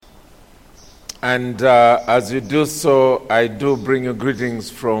And as you do so, I do bring you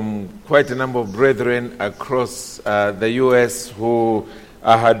greetings from quite a number of brethren across the U.S. who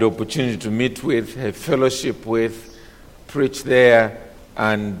I had the opportunity to meet with, have fellowship with, preach there,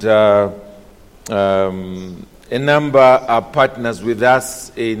 and a number are partners with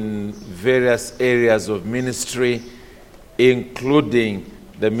us in various areas of ministry, including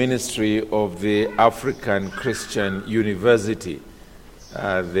the ministry of the African Christian University.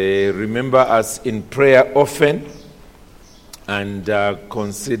 They remember us in prayer often and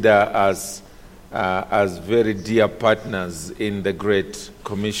consider us as very dear partners in the Great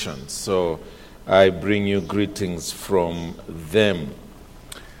Commission. So I bring you greetings from them.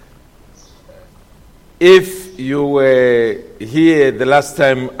 If you were here the last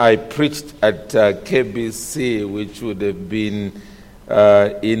time I preached at KBC, which would have been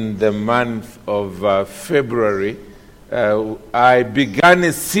in the month of February, I began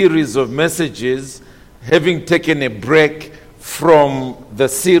a series of messages, having taken a break from the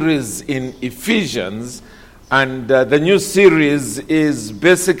series in Ephesians, and the new series is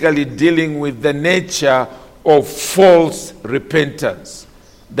basically dealing with the nature of false repentance.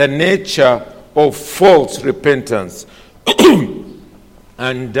 The nature of false repentance.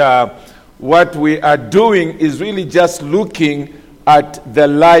 And what we are doing is really just looking at the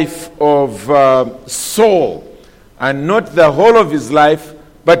life of Saul, and not the whole of his life,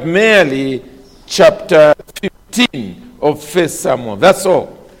 but merely chapter 15 of 1 Samuel. That's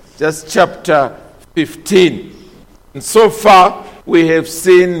all. Just chapter 15. And so far, we have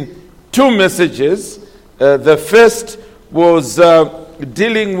seen two messages. The first was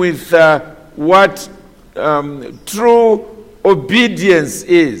dealing with what true obedience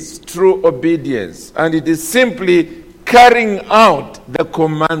is. True obedience. And it is simply carrying out the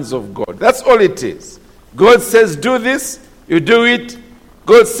commands of God. That's all it is. God says, do this, you do it.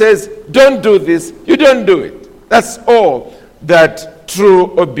 God says, don't do this, you don't do it. That's all that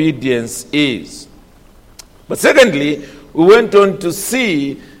true obedience is. But secondly, we went on to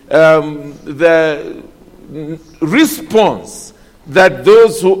see the response that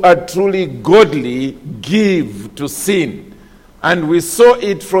those who are truly godly give to sin. And we saw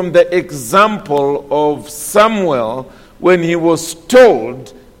it from the example of Samuel when he was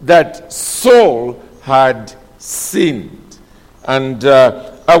told that Saul had sinned. And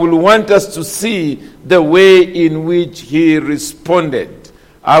I will want us to see the way in which he responded.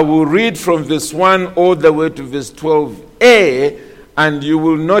 I will read from verse 1 all the way to verse 12a, and you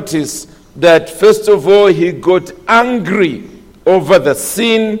will notice that first of all he got angry over the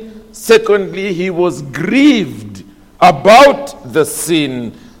sin. Secondly, he was grieved about the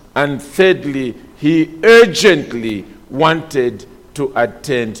sin. And thirdly, he urgently wanted to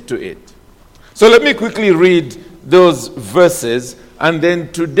attend to it. So let me quickly read those verses, and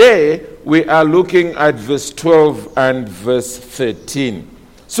then today we are looking at verse 12 and verse 13.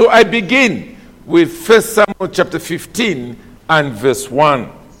 So I begin with 1 Samuel chapter 15 and verse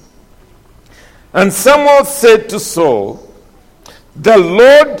 1. And Samuel said to Saul, "The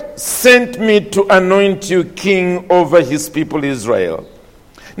Lord sent me to anoint you king over his people Israel.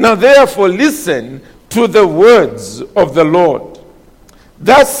 Now therefore listen to the words of the Lord.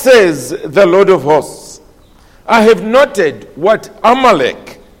 Thus says the Lord of hosts, I have noted what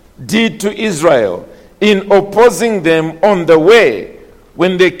Amalek did to Israel in opposing them on the way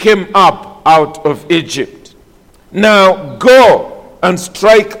when they came up out of Egypt. Now go and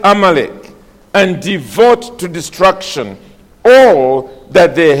strike Amalek and devote to destruction all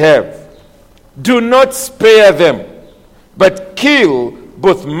that they have. Do not spare them, but kill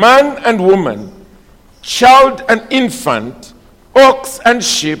both man and woman, child and infant, ox and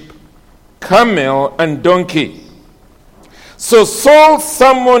sheep, camel and donkey." So Saul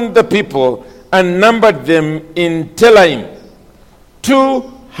summoned the people and numbered them in Telaim,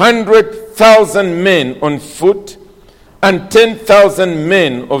 200,000 men on foot and 10,000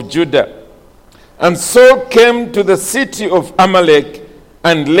 men of Judah. And Saul came to the city of Amalek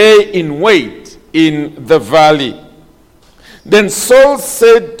and lay in wait in the valley. Then Saul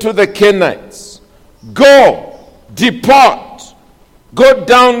said to the Kenites, "Go, depart. Go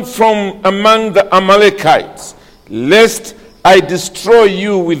down from among the Amalekites, lest I destroy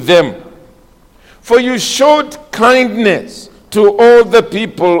you with them. For you showed kindness to all the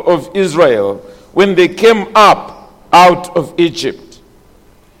people of Israel when they came up out of Egypt."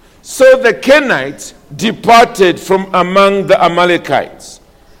 So the Kenites departed from among the Amalekites,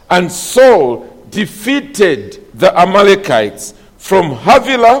 and Saul defeated the Amalekites from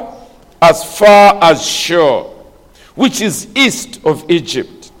Havilah as far as Shur, which is east of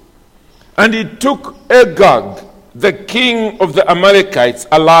Egypt. And he took Agag, the king of the Amalekites,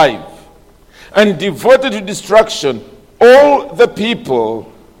 alive, and devoted to destruction all the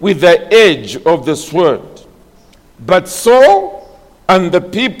people with the edge of the sword. But Saul and the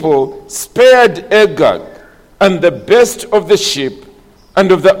people spared Agag and the best of the sheep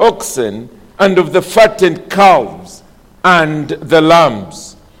and of the oxen and of the fattened calves and the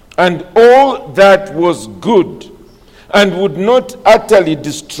lambs and all that was good, and would not utterly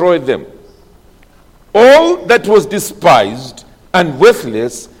destroy them. All that was despised and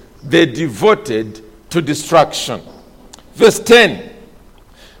worthless they devoted to destruction. Verse 10,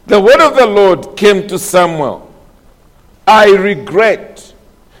 the word of the Lord came to Samuel. I regret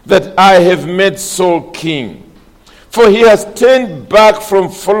that I have made Saul king, for he has turned back from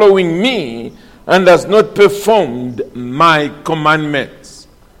following me and has not performed my commandments.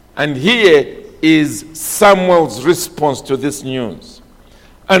 And here is Samuel's response to this news.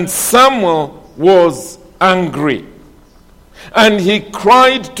 And Samuel was angry, and he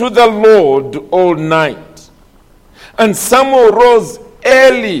cried to the Lord all night. And Samuel rose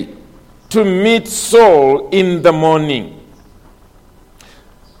early to meet Saul in the morning.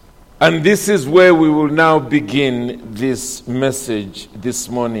 And this is where we will now begin this message this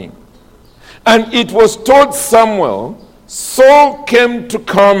morning. And it was told Samuel, Saul came to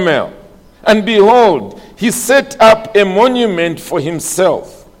Carmel, and behold, he set up a monument for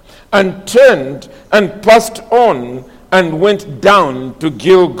himself, and turned and passed on and went down to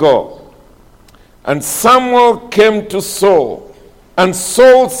Gilgal. And Samuel came to Saul, and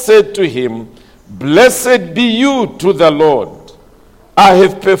Saul said to him, Blessed be you to the Lord. I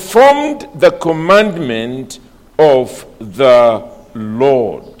have performed the commandment of the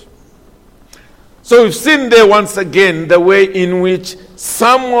Lord. So we've seen there once again the way in which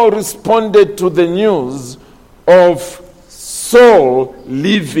Samuel responded to the news of Saul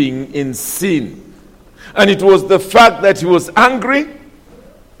living in sin. And it was the fact that he was angry,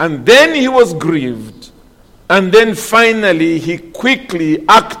 and then he was grieved, and then finally he quickly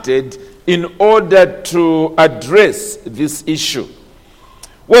acted in order to address this issue.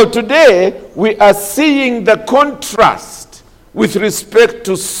 Well, today we are seeing the contrast with respect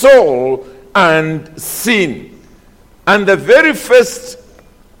to Saul and sin. And the very first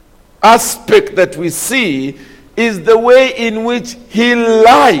aspect that we see is the way in which he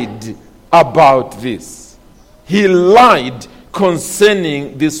lied about this. He lied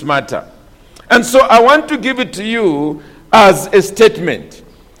concerning this matter. And so I want to give it to you as a statement,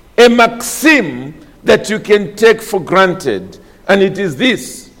 a maxim that you can take for granted. And it is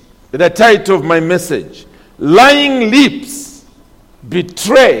this, the title of my message: Lying lips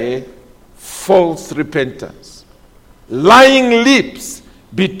betray false repentance. Lying lips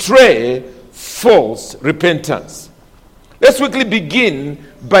betray false repentance. Let's quickly begin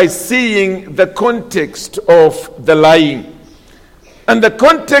by seeing the context of the lying. And the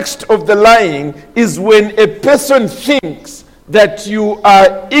context of the lying is when a person thinks that you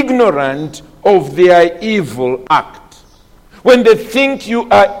are ignorant of their evil act. When they think you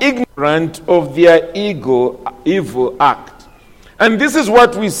are ignorant of their evil act. And this is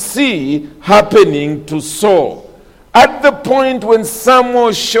what we see happening to Saul. At the point when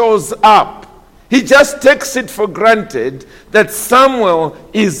Samuel shows up, he just takes it for granted that Samuel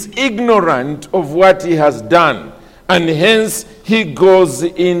is ignorant of what he has done. And hence he goes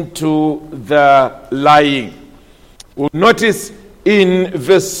into the lying. We'll notice in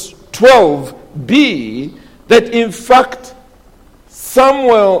verse 12b that in fact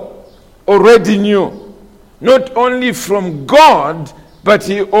Samuel already knew, not only from God, but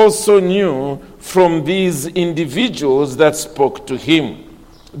he also knew from these individuals that spoke to him.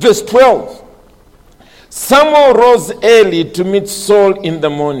 Verse 12. Samuel rose early to meet Saul in the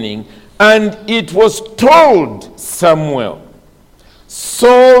morning, and it was told Samuel,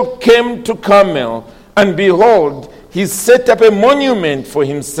 Saul came to Carmel, and behold, he set up a monument for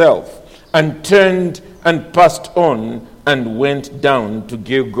himself, and turned and passed on and went down to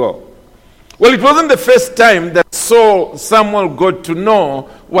Gilgal. Well, it wasn't the first time that Samuel got to know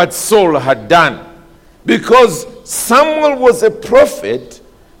what Saul had done. Because Samuel was a prophet,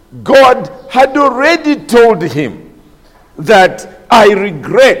 God had already told him that I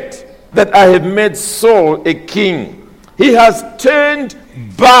regret that I have made Saul a king. He has turned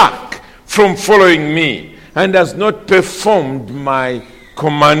back from following me and has not performed my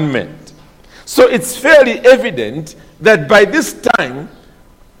commandment. So it's fairly evident that by this time,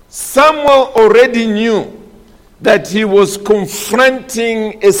 Samuel already knew that he was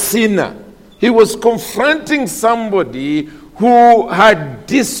confronting a sinner. He was confronting somebody who had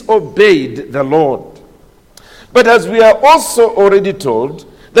disobeyed the Lord. But as we are also already told,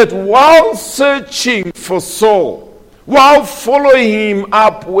 that while searching for Saul, While following him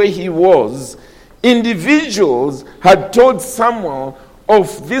up where he was, individuals had told Samuel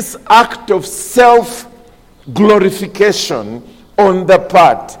of this act of self-glorification on the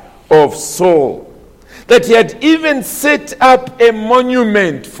part of Saul, that he had even set up a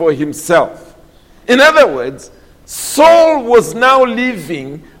monument for himself. In other words, Saul was now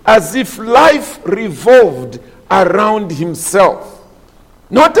living as if life revolved around himself,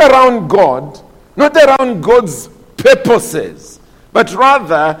 not around God, not around God's purposes, but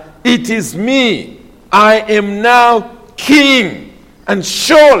rather, it is me. I am now king. And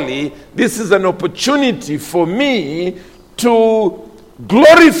surely this is an opportunity for me to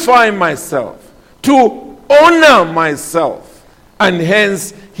glorify myself, to honor myself. And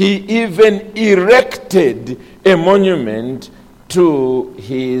hence, he even erected a monument to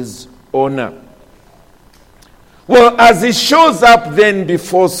his honor. Well, as he shows up then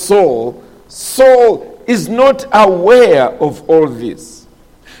before Saul, Saul is not aware of all this.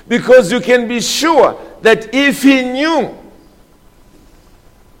 Because you can be sure that if he knew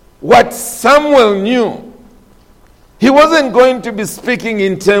what Samuel knew, he wasn't going to be speaking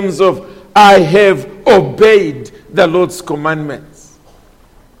in terms of, I have obeyed the Lord's commandments.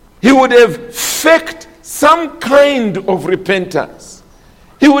 He would have faked some kind of repentance.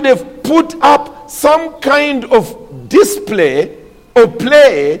 He would have put up some kind of display or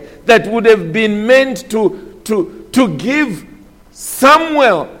play that would have been meant to give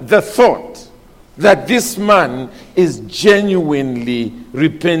Samuel the thought that this man is genuinely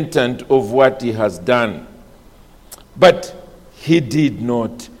repentant of what he has done. But he did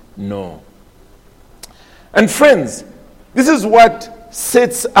not know. And friends, this is what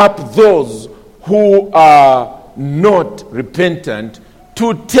sets up those who are not repentant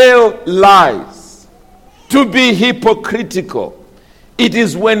to tell lies, to be hypocritical. It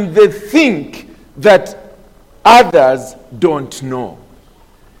is when they think that others don't know.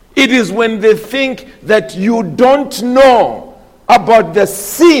 It is when they think that you don't know about the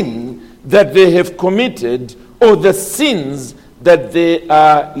sin that they have committed or the sins that they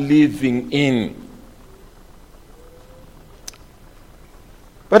are living in.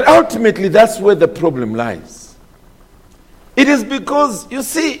 But ultimately, that's where the problem lies. It is because, you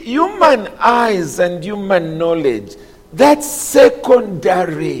see, human eyes and human knowledge, that's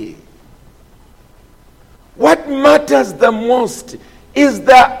secondary. What matters the most is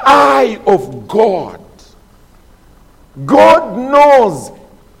the eye of God. God knows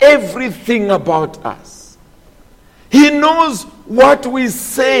everything about us. He knows what we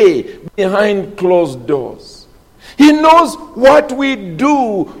say behind closed doors. He knows what we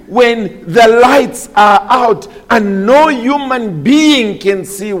do when the lights are out and no human being can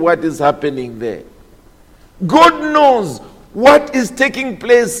see what is happening there. God knows what is taking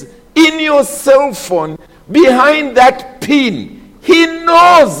place in your cell phone behind that pin. He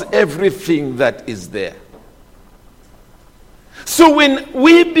knows everything that is there. So when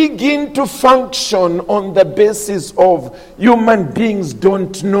we begin to function on the basis of human beings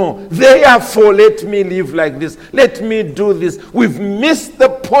don't know, therefore let me live like this, let me do this, we've missed the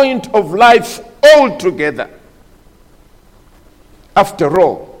point of life altogether. After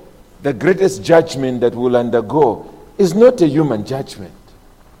all, the greatest judgment that we'll undergo is not a human judgment.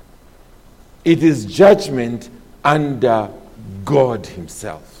 It is judgment under God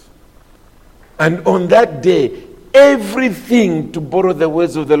himself. And on that day, everything, to borrow the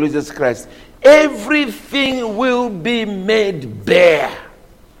words of the Lord Jesus Christ, everything will be made bare.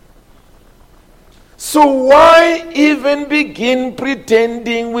 So why even begin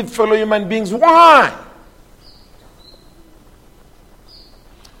pretending with fellow human beings? Why?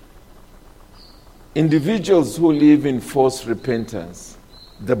 Individuals who live in false repentance,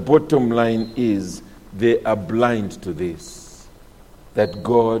 the bottom line is they are blind to this, that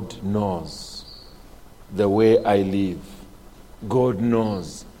God knows the way I live. God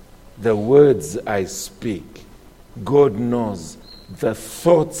knows the words I speak. God knows the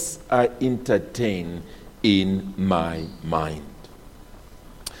thoughts I entertain in my mind.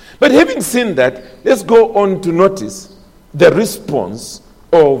 But having seen that, let's go on to notice the response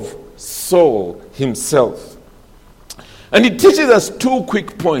of Saul himself. And it teaches us two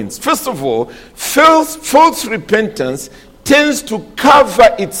quick points. First of all, false repentance tends to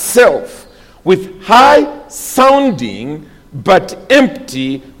cover itself with high-sounding but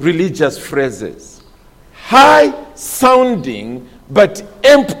empty religious phrases. High-sounding but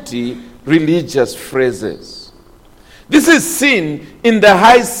empty religious phrases. This is seen in the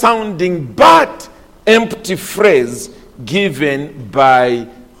high-sounding but empty phrase given by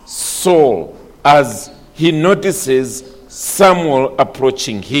Saul as he notices Samuel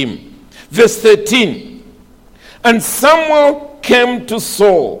approaching him. Verse 13, And Samuel came to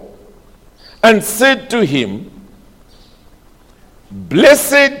Saul and said to him,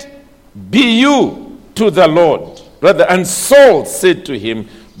 "Blessed be you to the Lord." And Saul said to him,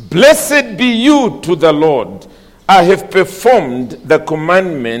 "Blessed be you to the Lord. I have performed the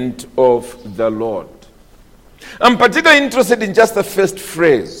commandment of the Lord." I'm particularly interested in just the first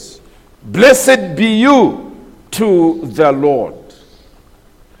phrase. Blessed be you to the Lord.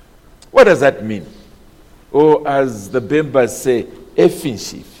 What does that mean? Or as the Bembas say,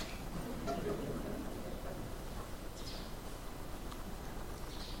 Efinshif.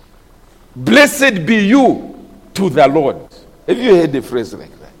 Blessed be you to the Lord. Have you heard a phrase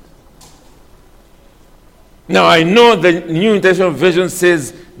like that? Now I know the New International Version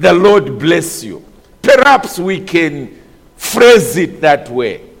says, "The Lord bless you." Perhaps we can phrase it that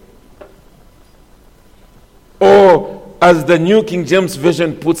way. Or as the New King James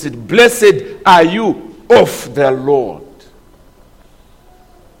Version puts it, "Blessed are you of the Lord."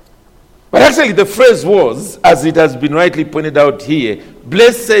 But actually the phrase was, as it has been rightly pointed out here,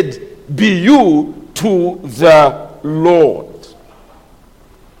 "Blessed be you to the Lord."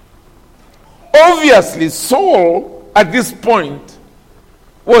 Obviously, Saul, at this point,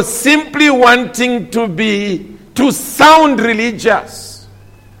 was simply wanting to sound religious,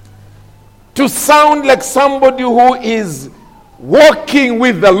 to sound like somebody who is walking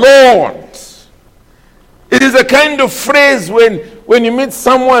with the Lord. It is a kind of phrase when you meet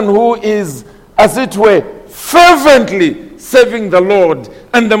someone who is, as it were, fervently serving the Lord,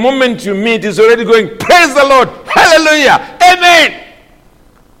 and the moment you meet, he's already going, "Praise the Lord, hallelujah, amen."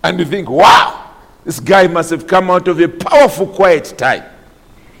 And you think, wow, this guy must have come out of a powerful, quiet time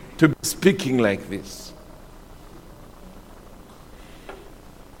to be speaking like this.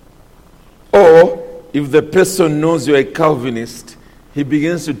 Or, if the person knows you're a Calvinist, he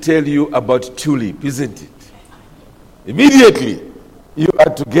begins to tell you about tulip, isn't it? Immediately, you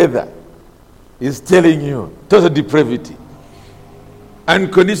are together. He's telling you total depravity,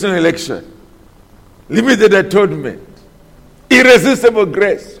 unconditional election, limited atonement, irresistible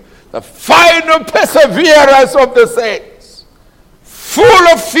grace, the final perseverance of the saints, full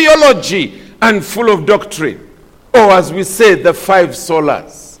of theology and full of doctrine. Or as we say, the five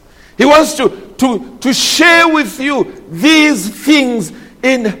solas. He wants to share with you these things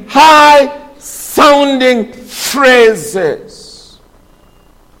in high-sounding phrases.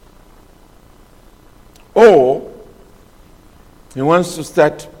 Or he wants to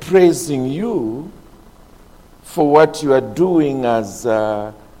start praising you for what you are doing as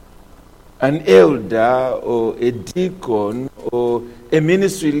an elder or a deacon or a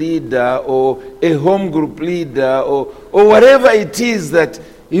ministry leader or a home group leader or whatever it is that,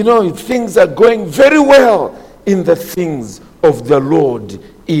 things are going very well in the things of the Lord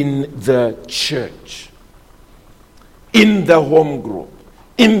in the church, in the home group,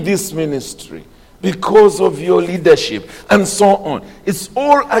 in this ministry, because of your leadership, and so on. It's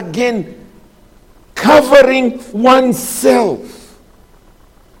all again covering oneself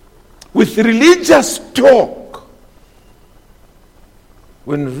with religious talk,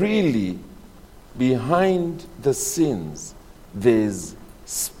 when really behind the scenes there's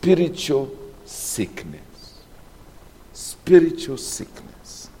spiritual sickness. Spiritual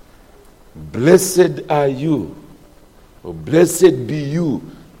sickness. Blessed are you, or blessed be you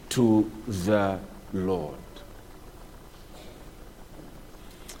to the Lord.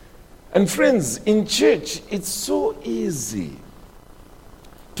 And friends, in church, it's so easy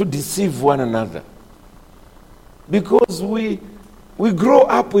to deceive one another, because we grow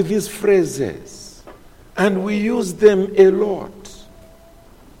up with these phrases and we use them a lot.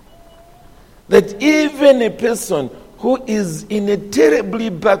 That even a person who is in a terribly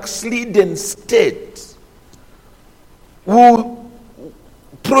backslidden state will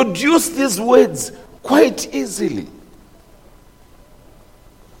produce these words quite easily,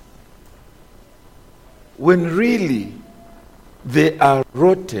 when really they are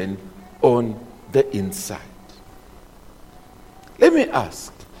rotten on the inside. Let me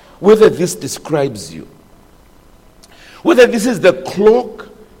ask whether this describes you, whether this is the cloak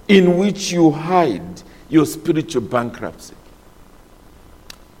in which you hide your spiritual bankruptcy.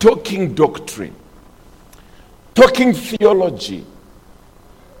 Talking doctrine, talking theology,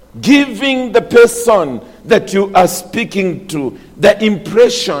 giving the person that you are speaking to the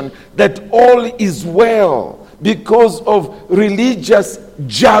impression that all is well because of religious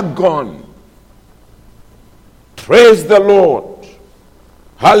jargon. Praise the Lord.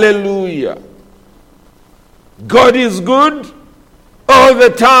 Hallelujah. God is good all the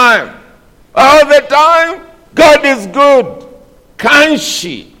time. All the time, God is good.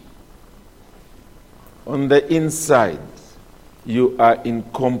 Kanshi. On the inside, you are in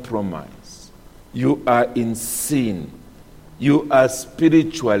compromise. You are in sin. You are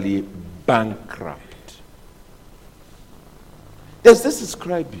spiritually bankrupt. Does this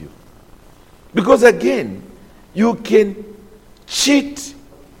describe you? Because again, you can cheat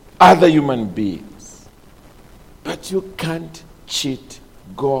other human beings, but you can't cheat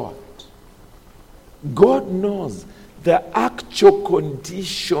God. God knows the actual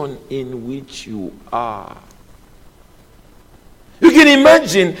condition in which you are. You can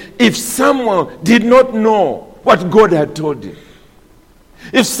imagine if someone did not know what God had told him.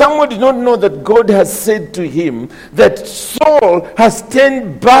 If someone did not know that God has said to him that Saul has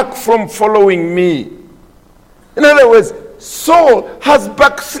turned back from following me. In other words, Saul has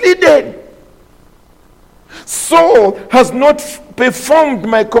backslidden. Saul has not performed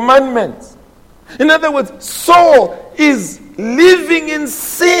my commandments. In other words, Saul is living in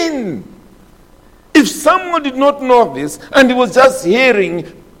sin. If someone did not know this and he was just hearing,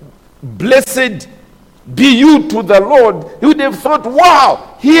 "Blessed be you to the Lord," he would have thought,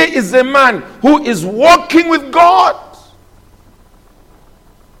 wow, here is a man who is walking with God.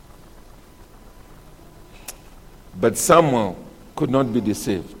 But Samuel could not be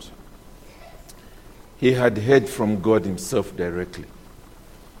deceived. He had heard from God himself directly.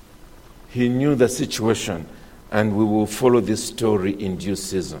 He knew the situation, and we will follow this story in due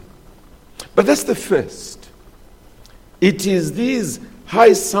season. But that's the first. It is these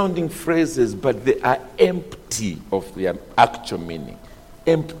high-sounding phrases, but they are empty of their actual meaning.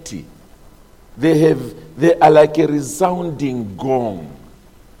 Empty. They are like a resounding gong.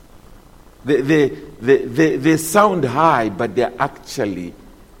 They sound high, but they're actually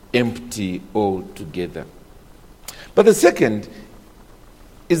empty altogether. But the second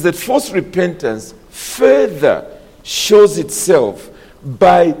is that false repentance further shows itself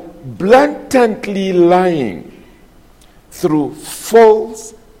by blatantly lying through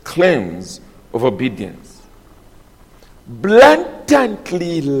false claims of obedience.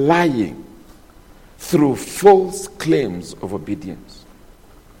 Blatantly lying through false claims of obedience.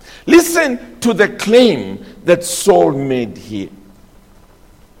 Listen to the claim that Saul made here.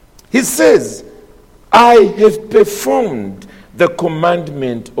 He says, "I have performed the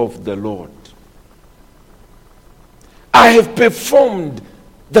commandment of the Lord." I have performed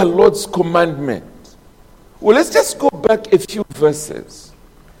the Lord's commandment. Well, let's just go back a few verses.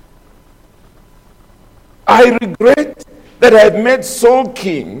 "I regret that I have made Saul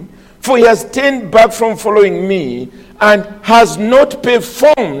king, for he has turned back from following me and has not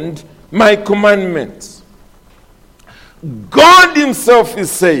performed my commandments." God himself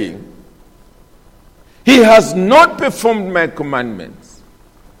is saying, he has not performed my commandments.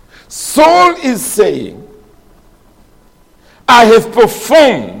 Saul is saying, I have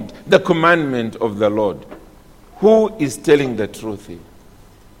performed the commandment of the Lord. Who is telling the truth here?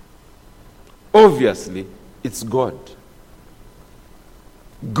 Obviously, it's God.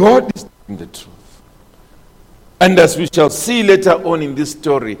 God is telling the truth. And as we shall see later on in this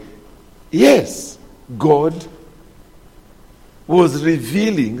story, yes, God was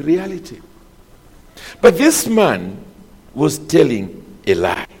revealing reality. But this man was telling a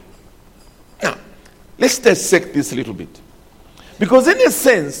lie. Now, let's dissect this a little bit. Because in a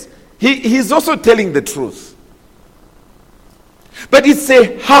sense, he's also telling the truth. But it's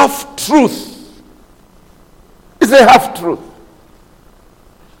a half-truth. It's a half-truth.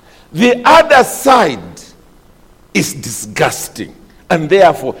 The other side is disgusting. And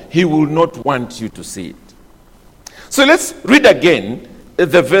therefore, he will not want you to see it. So let's read again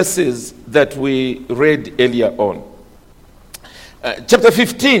the verses that we read earlier on. Chapter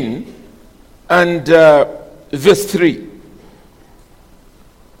 15 and verse 3.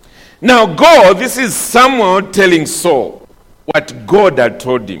 Now go, this is Samuel telling Saul what God had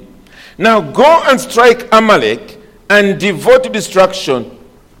told him. Now go and strike Amalek and devote to destruction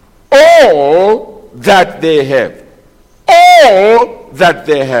all that they have. All that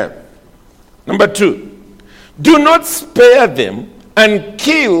they have. Number 2, do not spare them and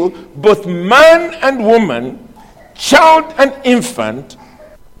kill both man and woman, child and infant,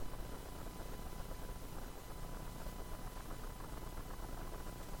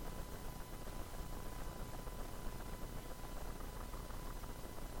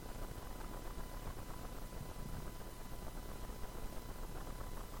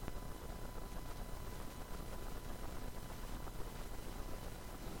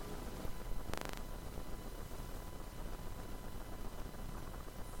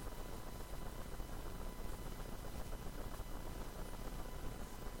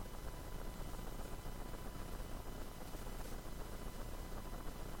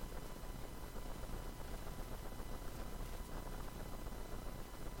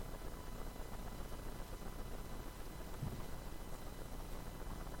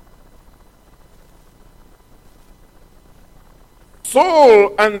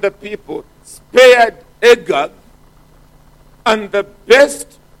 Saul and the people spared Agag and the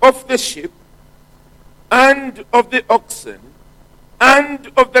best of the sheep and of the oxen and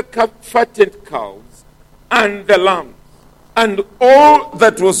of the fattened cows and the lambs and all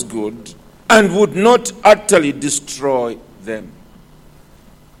that was good, and would not utterly destroy them.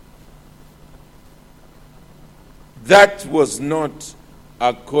 That was not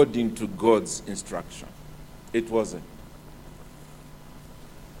according to God's instruction. It wasn't.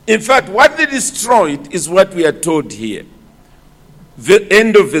 In fact, what they destroyed is what we are told here. The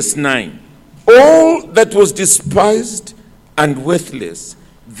end of verse 9. All that was despised and worthless,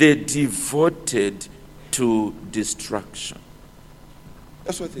 they devoted to destruction.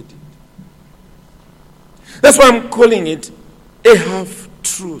 That's what they did. That's why I'm calling it a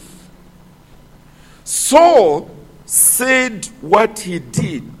half-truth. Saul said what he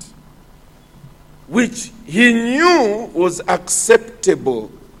did, which he knew was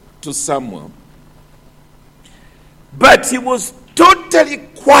acceptable to Samuel. But he was totally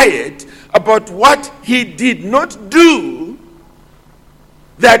quiet about what he did not do,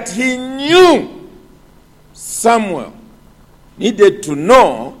 that he knew Samuel needed to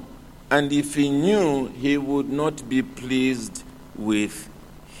know, and if he knew, he would not be pleased with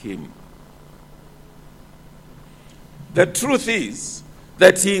him. The truth is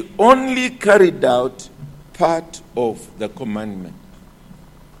that he only carried out part of the commandment.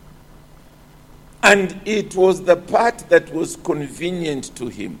 And it was the part that was convenient to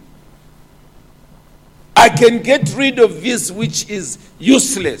him. I can get rid of this which is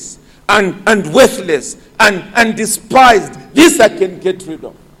useless and worthless and despised. This I can get rid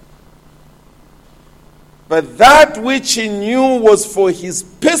of. But that which he knew was for his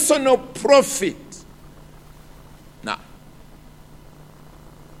personal profit, now,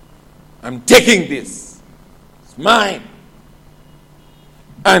 I'm taking this. It's mine.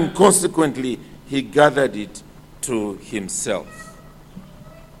 And consequently, he gathered it to himself.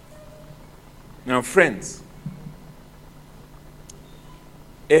 Now, friends,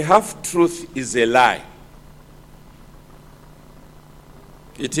 a half-truth is a lie.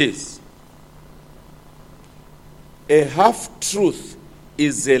 It is. A half-truth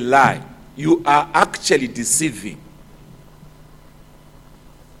is a lie. You are actually deceiving.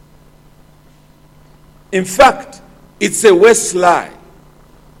 In fact, it's a worse lie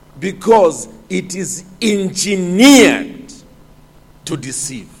because it is engineered to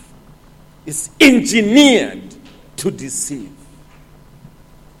deceive. It's engineered to deceive.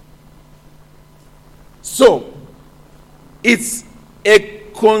 So, it's a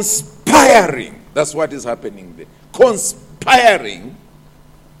conspiring. That's what is happening there. Conspiring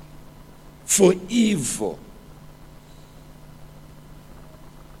for evil.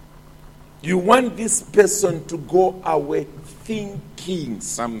 You want this person to go away thinking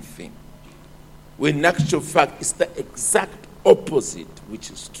something, when in actual fact it's the exact opposite which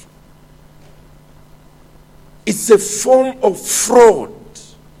is true. It's a form of fraud.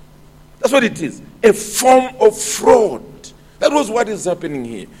 That's what it is. A form of fraud. That was what is happening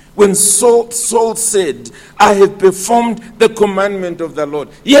here. When Saul said, I have performed the commandment of the Lord.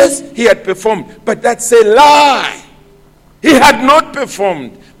 Yes, he had performed, but that's a lie. He had not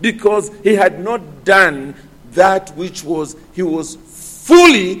performed because he had not done that which he was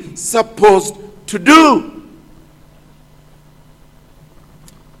fully supposed to do.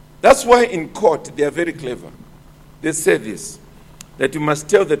 That's why in court they are very clever. They say this, that you must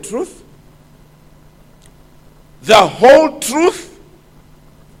tell the truth, the whole truth,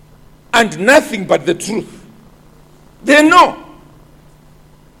 and nothing but the truth. They know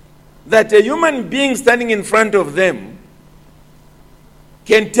that a human being standing in front of them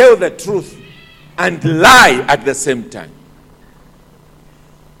can tell the truth and lie at the same time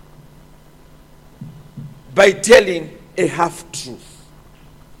by telling a half-truth.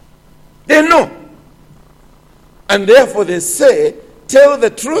 They know. And therefore they say, tell the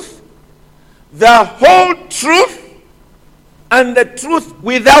truth, the whole truth, and the truth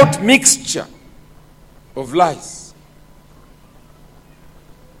without mixture of lies.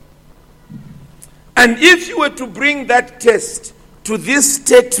 And if you were to bring that test to this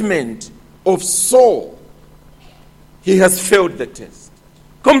statement of Saul, he has failed the test.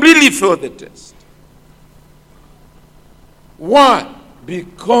 Completely failed the test. Why?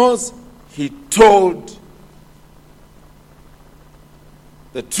 Because he told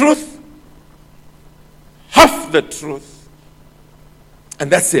the truth, half the truth, and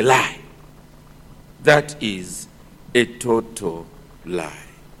that's a lie. That is a total lie.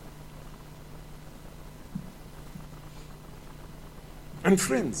 And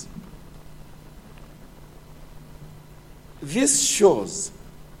friends, this shows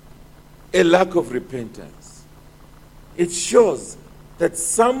a lack of repentance. It shows that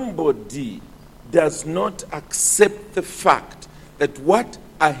somebody does not accept the fact that what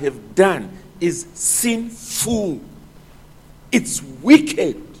I have done is sinful. It's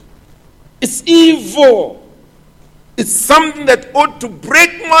wicked. It's evil. It's something that ought to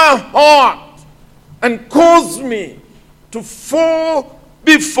break my heart and cause me to fall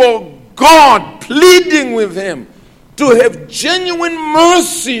before God, pleading with Him to have genuine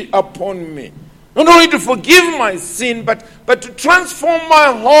mercy upon me. Not only to forgive my sin, but to transform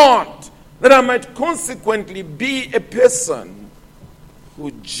my heart, that I might consequently be a person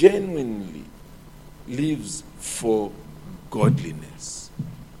who genuinely lives for godliness.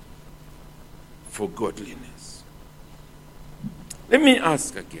 For godliness. Let me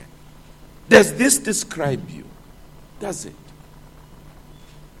ask again. Does this describe you? Does it?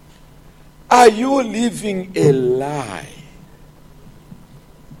 Are you living a lie?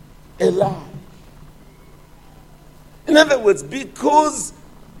 A lie. In other words, because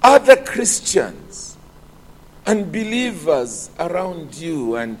other Christians and believers around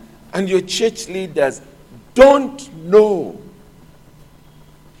you and your church leaders don't know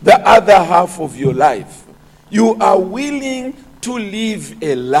the other half of your life, you are willing to live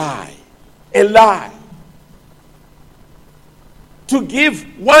a lie. A lie. To give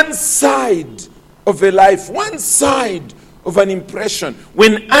one side of a life, one side of an impression,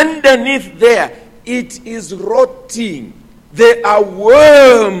 when underneath there it is rotting. There are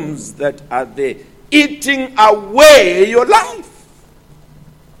worms that are there, eating away your life.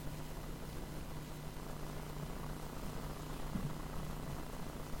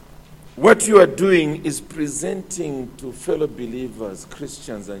 What you are doing is presenting to fellow believers,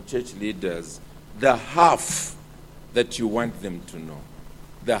 Christians and church leaders, the half that you want them to know.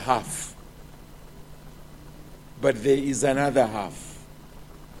 The half. But there is another half.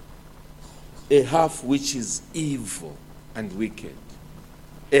 A half which is evil and wicked.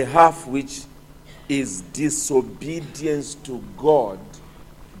 A half which is disobedience to God,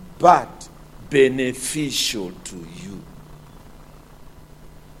 but beneficial to you.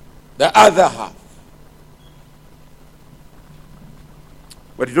 The other half.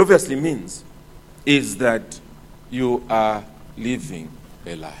 What it obviously means is that you are living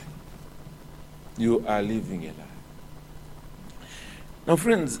a lie. You are living a lie. Now,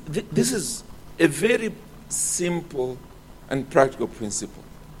 friends, this is a very simple and practical principle.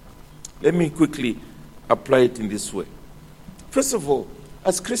 Let me quickly apply it in this way. First of all,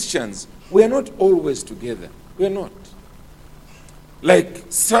 as Christians, we are not always together. We are not. Like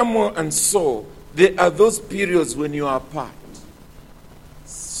Samuel and Saul, there are those periods when you are apart.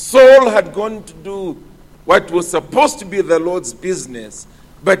 Saul had gone to do what was supposed to be the Lord's business,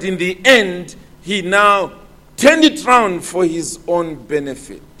 but in the end, he now turned it round for his own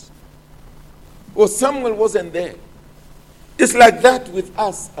benefit. Well, Samuel wasn't there. It's like that with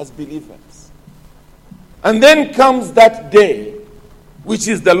us as believers. And then comes that day, which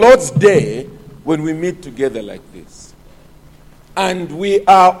is the Lord's day, when we meet together like this. And we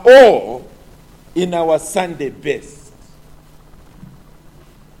are all in our Sunday best.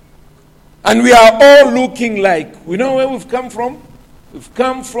 And we are all looking like, we know where we've come from? We've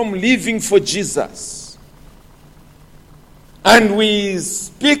come from living for Jesus. And we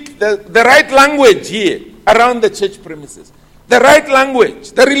speak the right language here around the church premises. The right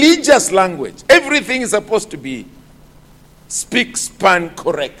language, the religious language. Everything is supposed to be spick, span,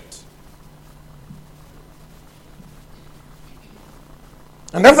 correct.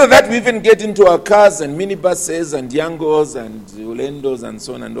 And after that, we even get into our cars and minibuses and Yangos and Olendos and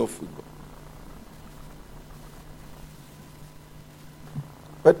so on and off we go.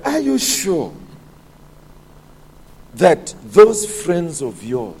 But are you sure that those friends of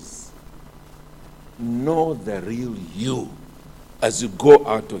yours know the real you as you go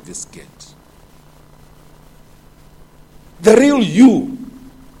out of this gate? The real you.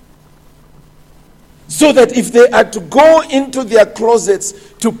 So that if they are to go into their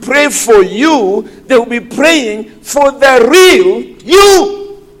closets to pray for you, they will be praying for the real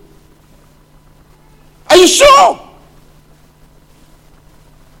you. Are you sure?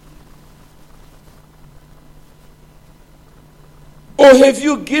 Or have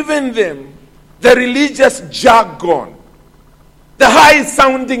you given them the religious jargon, the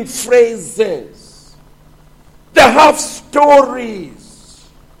high-sounding phrases, the half-stories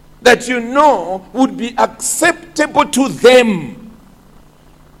that you know would be acceptable to them?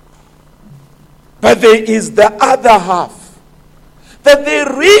 But there is the other half that they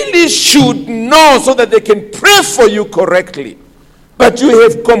really should know so that they can pray for you correctly. But you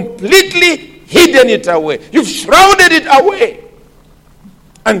have completely hidden it away. You've shrouded it away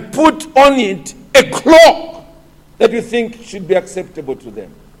and put on it a cloak that you think should be acceptable to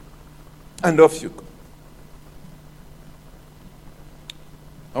them. And off you go.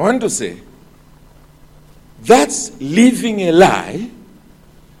 I want to say, that's living a lie,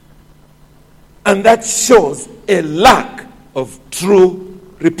 and that shows a lack of true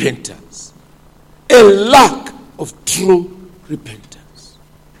repentance. A lack of true repentance.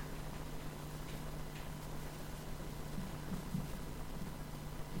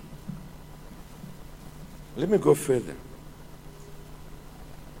 Let me go further.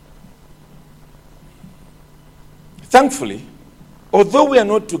 Thankfully, although we are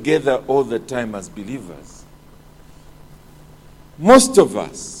not together all the time as believers, most of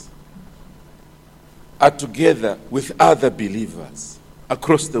us are together with other believers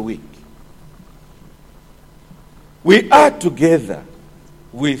across the week. We are together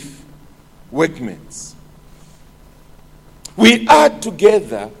with workmates. We are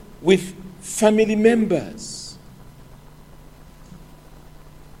together with family members.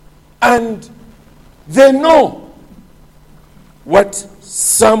 And they know what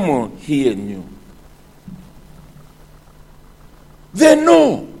someone here knew. They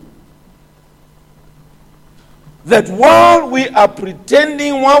know that while we are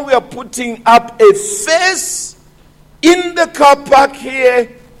pretending, while we are putting up a face in the car park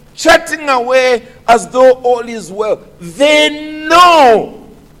here, chatting away as though all is well, they know,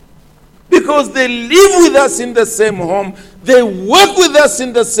 because they live with us in the same home, they work with us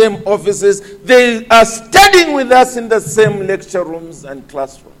in the same offices, they are studying with us in the same lecture rooms and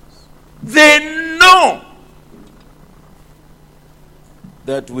classrooms. They know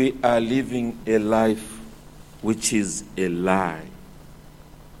that we are living a life which is a lie.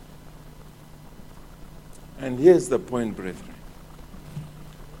 And here's the point, brethren.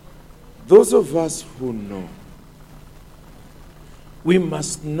 Those of us who know, we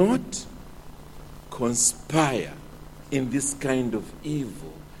must not conspire in this kind of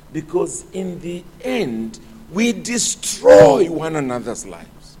evil, because in the end, we destroy one another's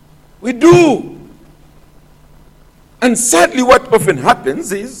lives. We do. And sadly, what often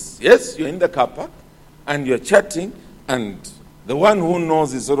happens is, yes, you're in the car park, and you're chatting, and the one who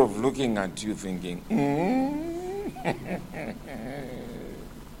knows is sort of looking at you thinking,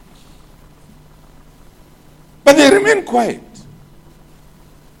 But they remain quiet.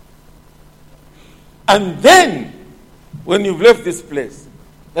 And then, when you've left this place,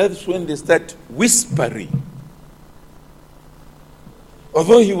 that's when they start whispering.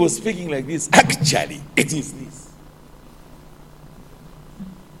 Although he was speaking like this, actually, it is this.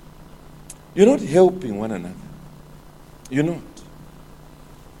 You're not helping one another. You're not.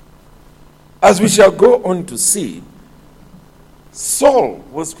 As we shall go on to see, Saul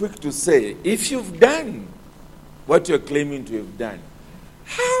was quick to say, if you've done what you're claiming to have done,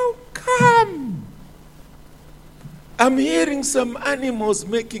 how come I'm hearing some animals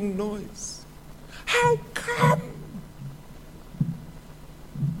making noise? How come?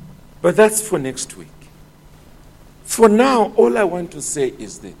 But that's for next week. For now, all I want to say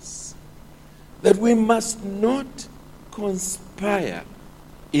is this, that we must not conspire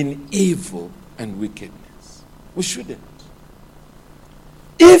in evil and wickedness. We shouldn't.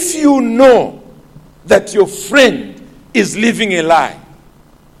 If you know that your friend is living a lie,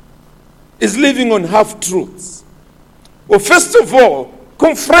 is living on half-truths, well, first of all,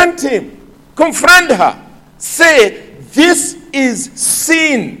 confront him, confront her, say, this is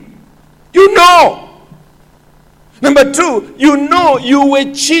sin. You know. Number two, you know you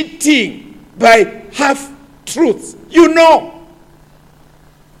were cheating by half-truths. You know.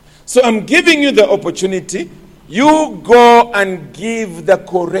 So I'm giving you the opportunity. You go and give the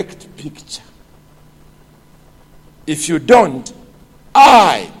correct picture. If you don't,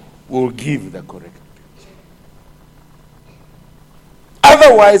 I will give the correct picture.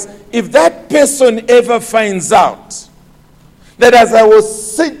 Otherwise, if that person ever finds out that as I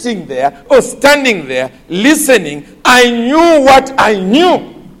was sitting there or standing there listening, I knew what I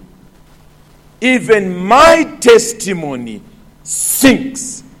knew, even my testimony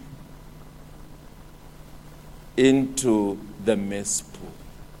sinks into the mess pool.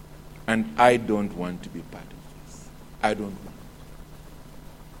 And I don't want to be part of this. I don't want.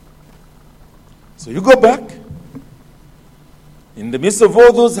 So you go back. In the midst of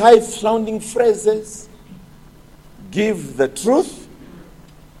all those high-sounding phrases, give the truth,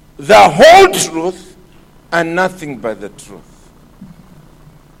 the whole truth, and nothing but the truth.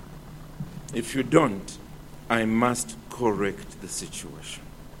 If you don't, I must correct the situation.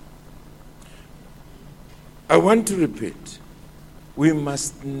 I want to repeat, we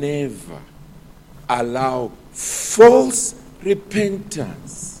must never allow false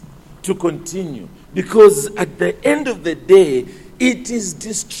repentance to continue, because at the end of the day, it is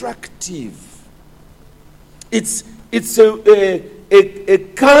destructive. It's a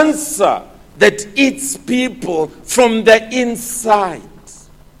cancer that eats people from the inside.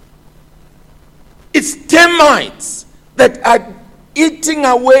 It's termites that are eating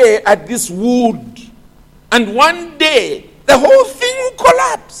away at this wood. And one day, the whole thing will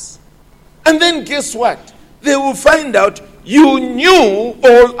collapse. And then guess what? They will find out you knew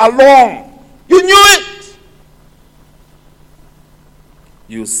all along. You knew it.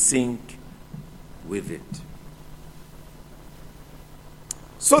 You sink with it.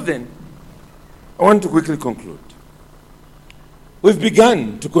 So then, I want to quickly conclude. We've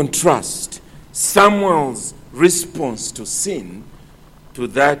begun to contrast Samuel's response to sin to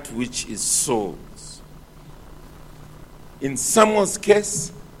that which is Saul's. In Samuel's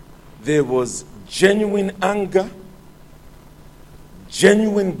case, there was genuine anger,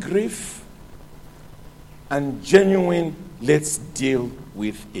 genuine grief, and genuine let's deal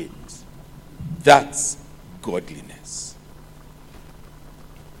with it. That's godliness.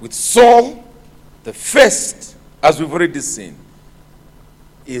 With Saul, the first, as we've already seen,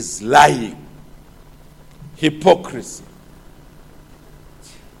 is lying, hypocrisy,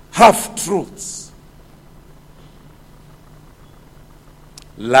 half-truths,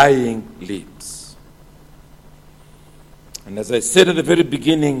 lying lips. And as I said at the very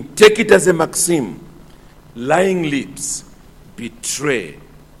beginning, take it as a maxim. Lying lips betray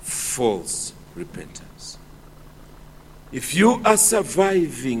false repentance. If you are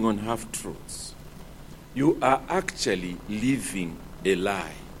surviving on half-truths, you are actually living a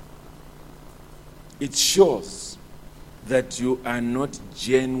lie. It shows that you are not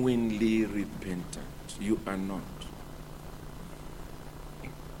genuinely repentant. You are not.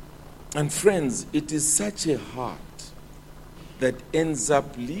 And friends, it is such a heart that ends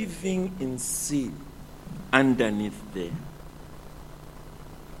up living in sin underneath there.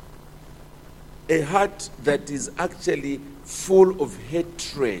 A heart that is actually full of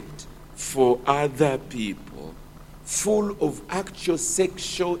hatred for other people, full of actual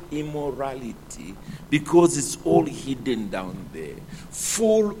sexual immorality, because it's all hidden down there,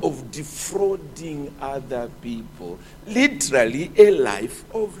 full of defrauding other people, literally a life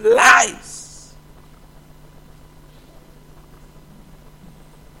of lies.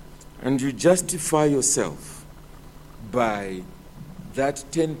 And you justify yourself by that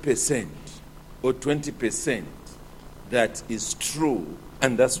 10% or 20% that is true,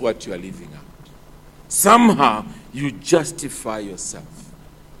 and that's what you are living out. Somehow you justify yourself.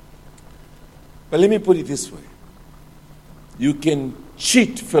 But let me put it this way. You can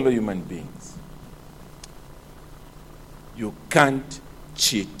cheat fellow human beings. You can't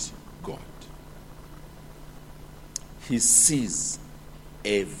cheat God. He sees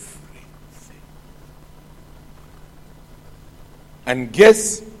everything. And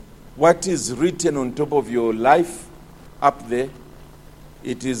guess what is written on top of your life up there?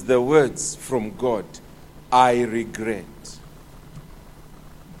 It is the words from God, I regret.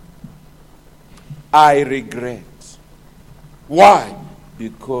 I regret. Why?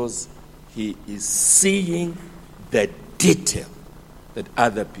 Because he is seeing the detail that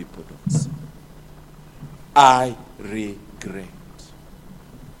other people don't see. I regret.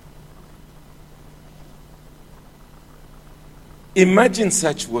 Imagine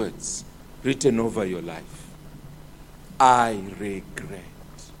such words written over your life. I regret.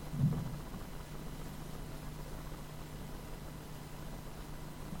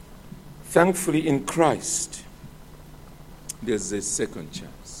 Thankfully, in Christ, there's a second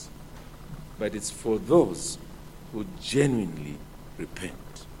chance. But it's for those who genuinely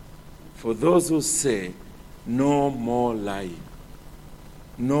repent. For those who say, no more lying.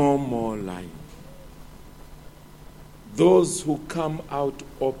 No more lying. Those who come out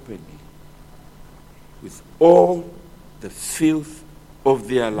openly with all the filth of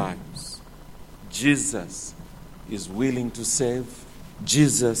their lives. Jesus is willing to save.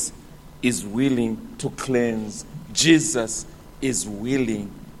 Jesus is willing to cleanse. Jesus is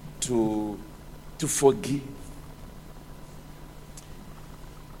willing to forgive.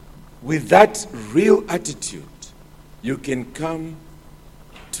 With that real attitude, you can come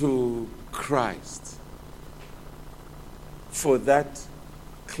to Christ for that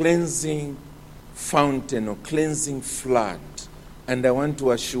cleansing fountain or cleansing flood. And I want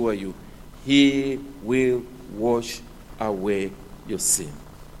to assure you, he will wash away your sin.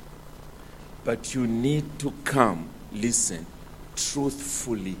 But you need to come, listen,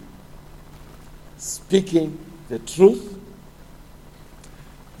 truthfully. Speaking the truth,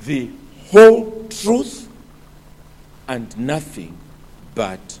 the whole truth, and nothing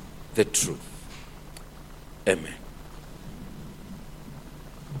but the truth. Amen.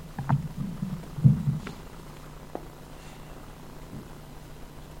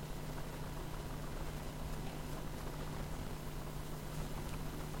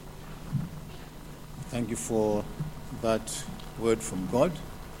 Thank you for that word from God.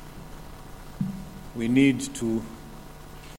 We need to